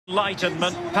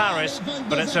Enlightenment, Paris,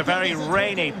 but it's a very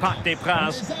rainy Parc des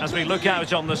Princes as we look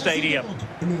out on the stadium.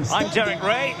 I'm Derek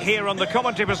Ray, here on the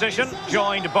commentary position,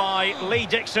 joined by Lee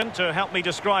Dixon to help me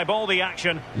describe all the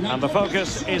action, and the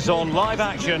focus is on live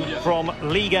action from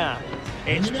Ligue.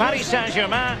 It's Paris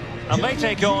Saint-Germain, and they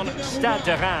take on Stade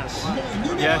De Reims.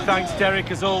 Yeah, thanks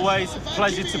Derek, as always.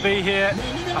 Pleasure to be here.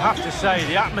 I have to say,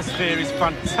 the atmosphere is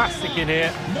fantastic in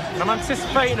here. I'm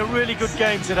anticipating a really good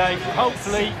game today.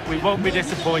 Hopefully, we won't be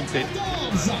disappointed.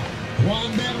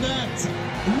 Juan Bernat,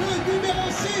 le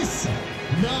numéro 6,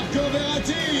 Marco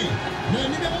Verratti, le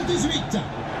numéro 18,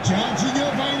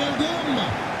 Jorginho Wijnaldum,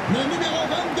 le numéro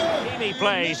 22. He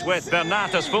plays with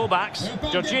Bernat as fullbacks.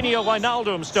 Jorginho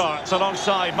Wijnaldum starts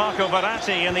alongside Marco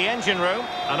Verratti in the engine room.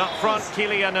 And up front,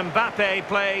 Kylian Mbappe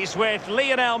plays with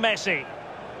Lionel Messi.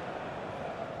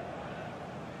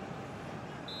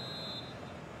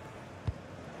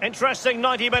 Interesting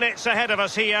 90 minutes ahead of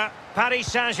us here.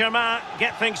 Paris Saint-Germain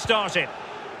get things started.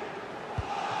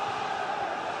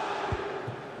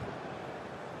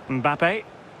 Mbappe.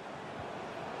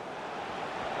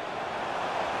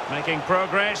 Making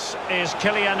progress is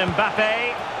Kylian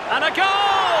Mbappe. And a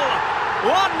goal!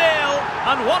 1-0.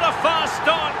 And what a fast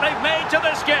start they've made to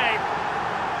this game.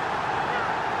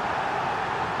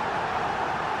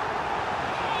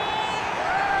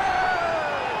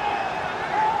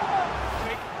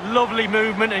 Lovely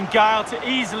movement and guile to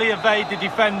easily evade the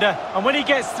defender, and when he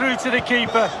gets through to the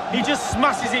keeper, he just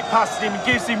smashes it past him and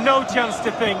gives him no chance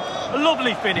to think. A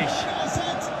lovely finish.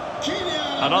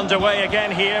 And underway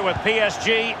again here with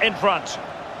PSG in front.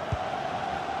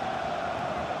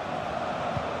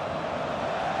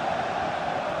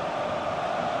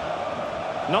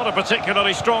 Not a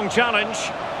particularly strong challenge.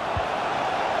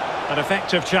 An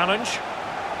effective challenge.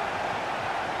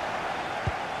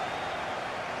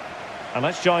 And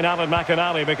let's join Alan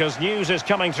McInally because news is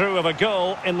coming through of a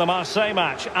goal in the Marseille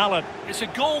match. Alan. It's a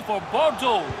goal for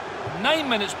Bordeaux. 9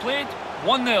 minutes played,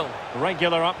 1-0.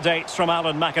 Regular updates from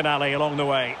Alan McInally along the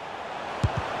way.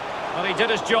 Well, he did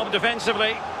his job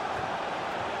defensively.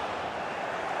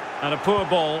 And a poor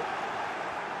ball.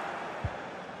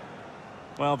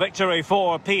 Well, victory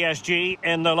for PSG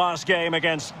in the last game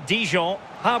against Dijon.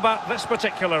 How about this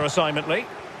particular assignment, Lee?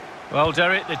 Well,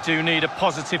 Derek, they do need a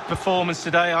positive performance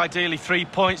today. Ideally 3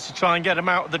 points to try and get them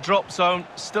out of the drop zone.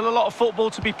 Still a lot of football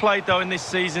to be played, though, in this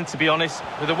season, to be honest.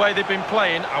 With the way they've been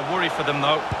playing, I worry for them,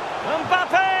 though.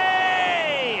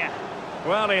 Mbappe!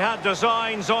 Well, he had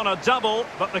designs on a double,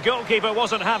 but the goalkeeper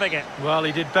wasn't having it. Well,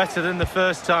 he did better than the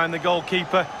first time, the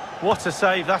goalkeeper. What a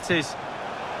save that is.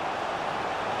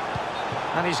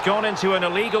 And he's gone into an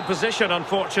illegal position,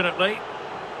 unfortunately.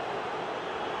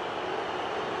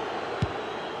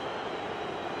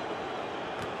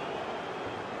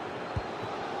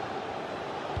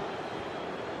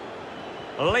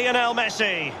 Lionel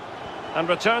Messi. And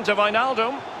return to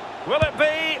Wijnaldum. Will it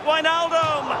be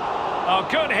Wijnaldum? Oh,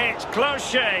 good hit, close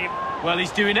shave. Well,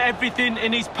 he's doing everything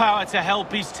in his power to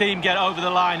help his team get over the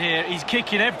line here. He's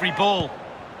kicking every ball.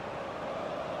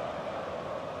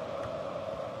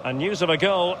 And news of a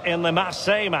goal in the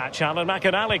Marseille match. Alan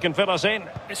McInally can fill us in.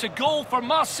 It's a goal for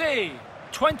Marseille.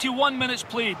 21 minutes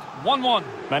played, 1-1.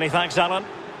 Many thanks, Alan.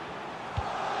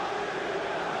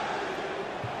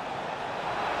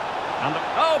 And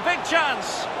oh, big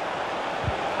chance!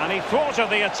 And he thwarted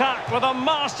the attack with a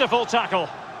masterful tackle.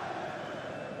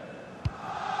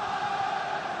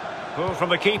 Pull from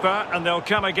the keeper, and they'll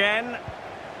come again.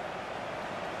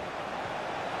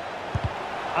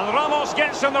 And Ramos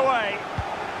gets in the way.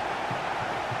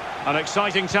 An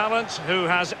exciting talent who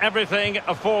has everything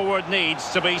a forward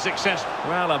needs to be successful.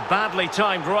 Well, a badly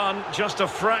timed run, just a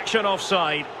fraction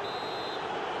offside.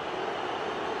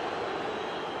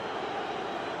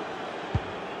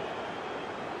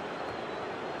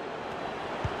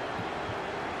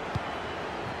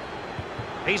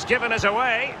 He's given us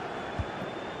away.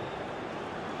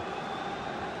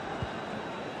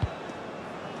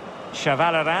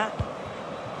 Chavalera.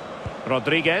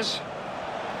 Rodriguez.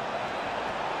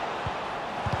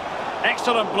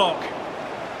 Excellent block.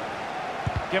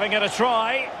 Giving it a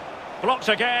try. Blocked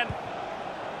again.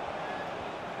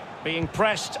 Being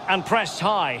pressed and pressed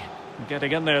high.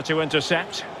 Getting in there to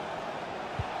intercept.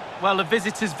 Well, the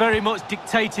visitors very much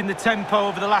dictating the tempo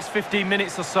over the last 15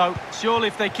 minutes or so. Surely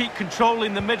if they keep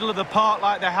controlling the middle of the park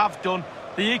like they have done,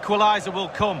 the equaliser will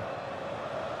come.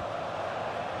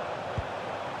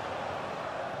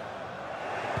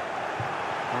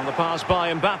 On the pass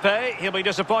by Mbappe, he'll be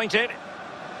disappointed.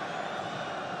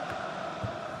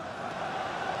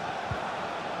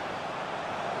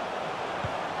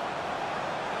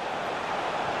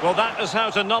 Well, that is how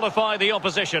to nullify the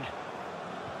opposition.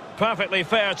 perfectly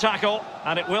fair tackle,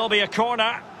 and it will be a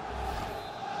corner.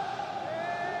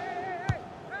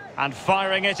 And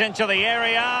firing it into the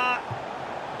area.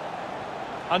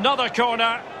 Another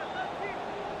corner.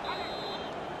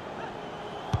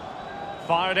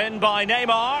 Fired in by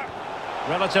Neymar.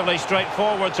 Relatively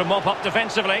straightforward to mop up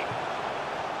defensively.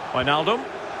 Wijnaldum.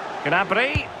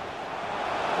 Gnabry.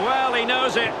 Well, he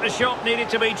knows it. The shot needed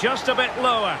to be just a bit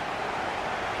lower.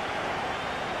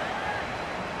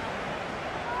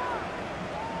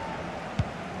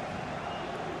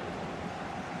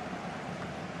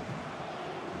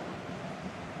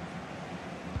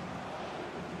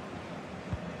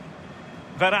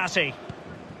 Verratti.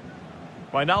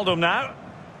 Wijnaldum now.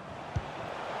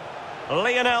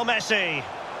 Lionel Messi.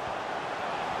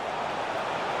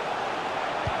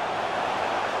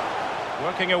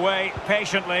 Working away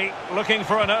patiently, looking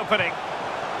for an opening.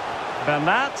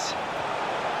 Bernat.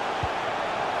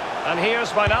 And here's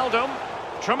Wijnaldum.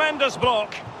 Tremendous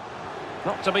block.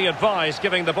 Not to be advised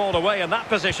giving the ball away in that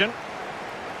position.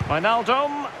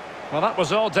 Wijnaldum. Well, that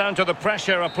was all down to the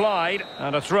pressure applied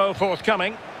and a throw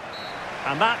forthcoming.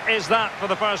 And that is that for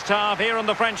the first half here in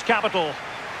the French capital.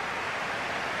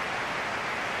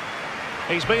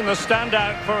 He's been the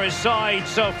standout for his side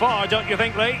so far, don't you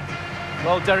think, Lee?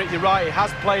 Well, Derek, you're right. He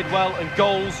has played well, and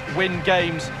goals win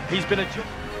games. He's been a...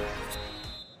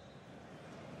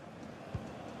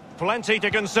 Plenty to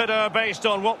consider based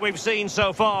on what we've seen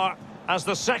so far as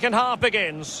the second half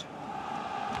begins.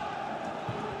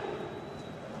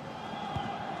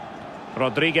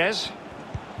 Rodriguez.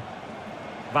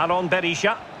 Valon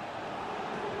Berisha.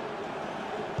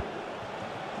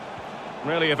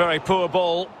 Really a very poor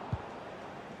ball.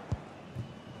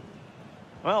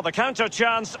 Well, the counter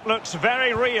chance looks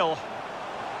very real.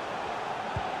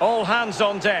 All hands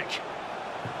on deck.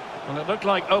 And it looked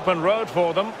like open road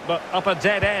for them, but up a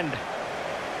dead end.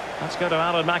 Let's go to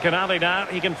Alan McInally now.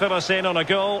 He can fill us in on a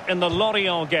goal in the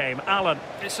Lorient game. Alan.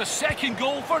 It's a second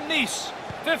goal for Nice.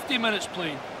 50 minutes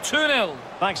played. 2-0.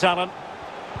 Thanks, Alan.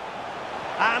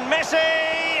 And Messi!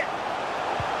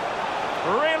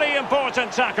 Really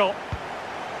important tackle.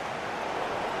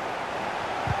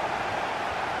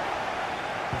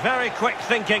 Very quick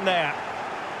thinking there.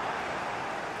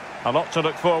 A lot to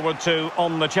look forward to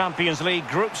on the Champions League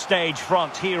group stage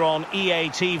front here on EA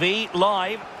TV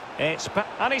live.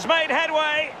 And he's made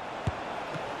headway.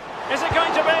 Is it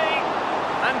going to be?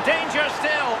 And danger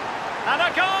still. And a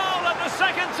goal at the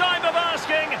second time of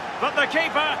asking, but the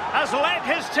keeper has let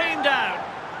his team down.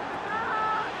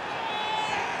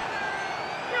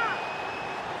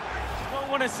 Don't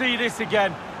want to see this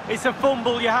again. It's a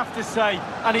fumble, you have to say,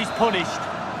 and he's punished.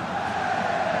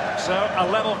 So, a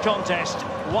level contest,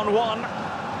 1-1.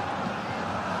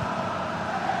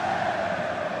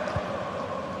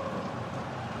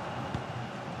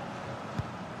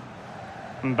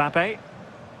 Mbappe.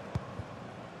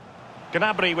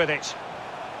 Gnabry with it.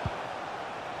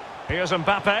 Here's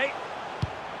Mbappe.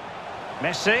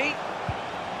 Messi.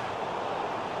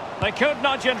 They could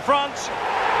nudge in front.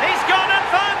 He's gone and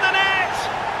found the net!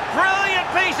 Brilliant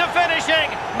piece of finishing!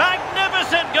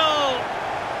 Magnificent goal!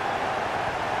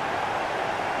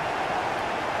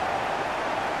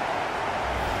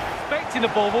 Expecting the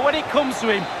ball, but when it comes to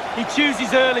him, he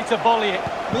chooses early to volley it.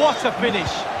 What a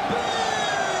finish.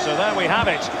 So there we have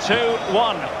it,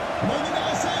 2-1.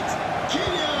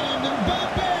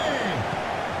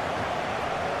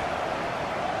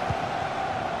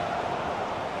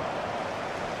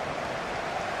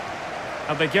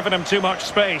 Have they given him too much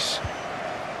space?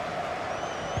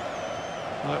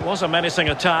 Well, it was a menacing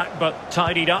attack, but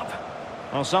tidied up.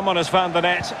 Well, someone has found the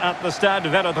net at the Stade De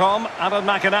Reims, Alan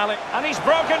McInally, and he's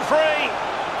broken free.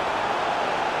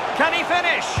 Can he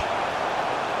finish?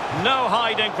 No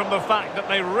hiding from the fact that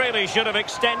they really should have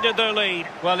extended their lead.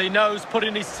 Well, he knows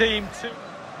putting his team to...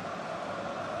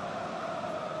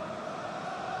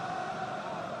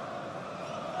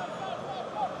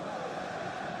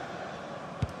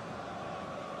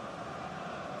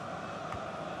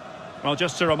 Well,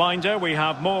 just a reminder, we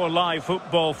have more live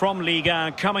football from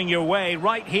Ligue coming your way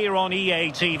right here on EA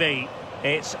TV.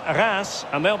 It's Reims,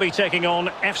 and they'll be taking on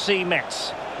FC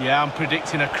Metz. Yeah, I'm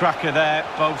predicting a cracker there.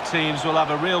 Both teams will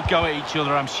have a real go at each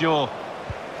other, I'm sure.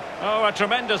 Oh, a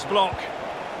tremendous block.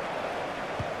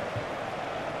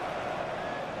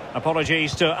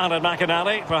 Apologies to Alan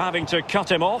McInally for having to cut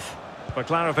him off. For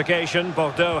clarification,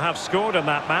 Bordeaux have scored in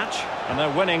that match, and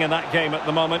they're winning in that game at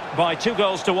the moment by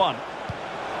 2-1.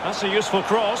 That's a useful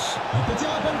cross.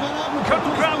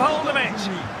 Couldn't grab hold of it.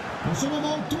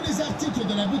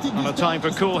 And a time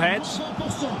for cool heads.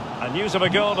 And news of a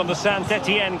goal in the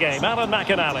Saint-Etienne game. Alan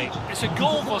McInally. It's a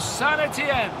goal for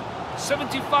Saint-Etienne.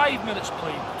 75 minutes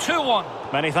played.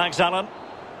 2-1. Many thanks, Alan.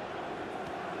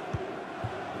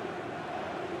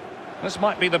 This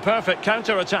might be the perfect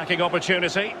counter-attacking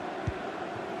opportunity.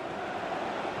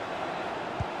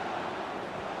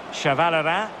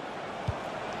 Chavalera.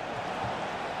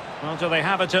 Well, do they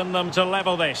have it in them to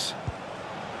level this?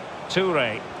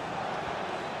 Toure.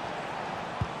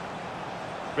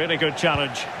 Really good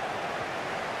challenge.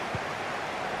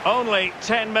 Only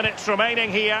 10 minutes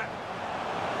remaining here.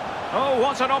 Oh,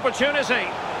 what an opportunity.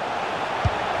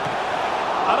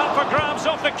 And up for grabs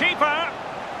off the keeper.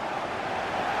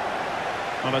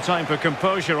 Well, a time for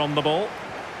composure on the ball.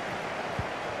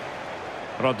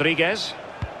 Rodriguez.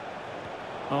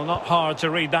 Well, not hard to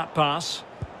read that pass.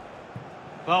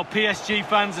 Well, PSG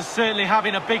fans are certainly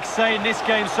having a big say in this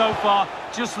game so far.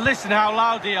 Just listen how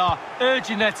loud they are,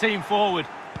 urging their team forward.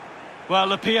 Well,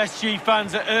 the PSG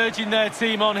fans are urging their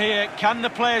team on here. Can the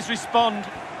players respond?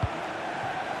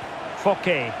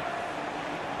 Fouquet.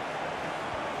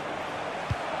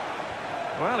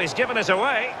 Well, he's given us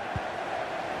away.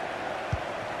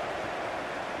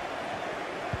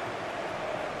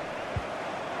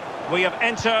 We have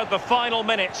entered the final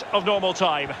minute of normal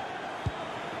time.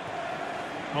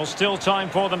 Well, still time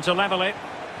for them to level it.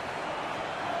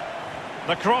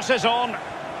 The cross is on.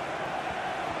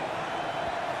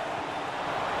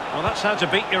 Well, that's how to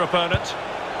beat your opponent.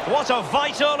 What a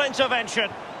vital intervention.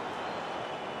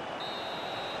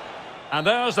 And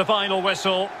there's the final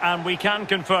whistle, and we can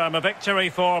confirm a victory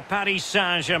for Paris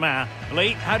Saint-Germain.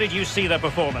 Lee, how did you see their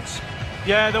performance?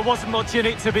 Yeah, there wasn't much in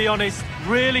it, to be honest.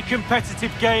 Really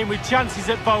competitive game with chances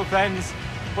at both ends.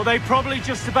 But they probably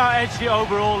just about edged it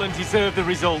overall and deserved the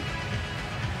result.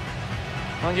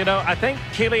 Well, you know, I think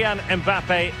Kylian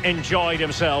Mbappe enjoyed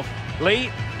himself.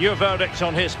 Lee, your verdict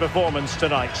on his performance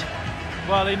tonight?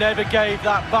 Well, he never gave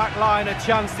that back line a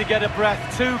chance to get a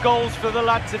breath. 2 goals for the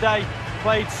lad today.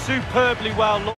 Played superbly well.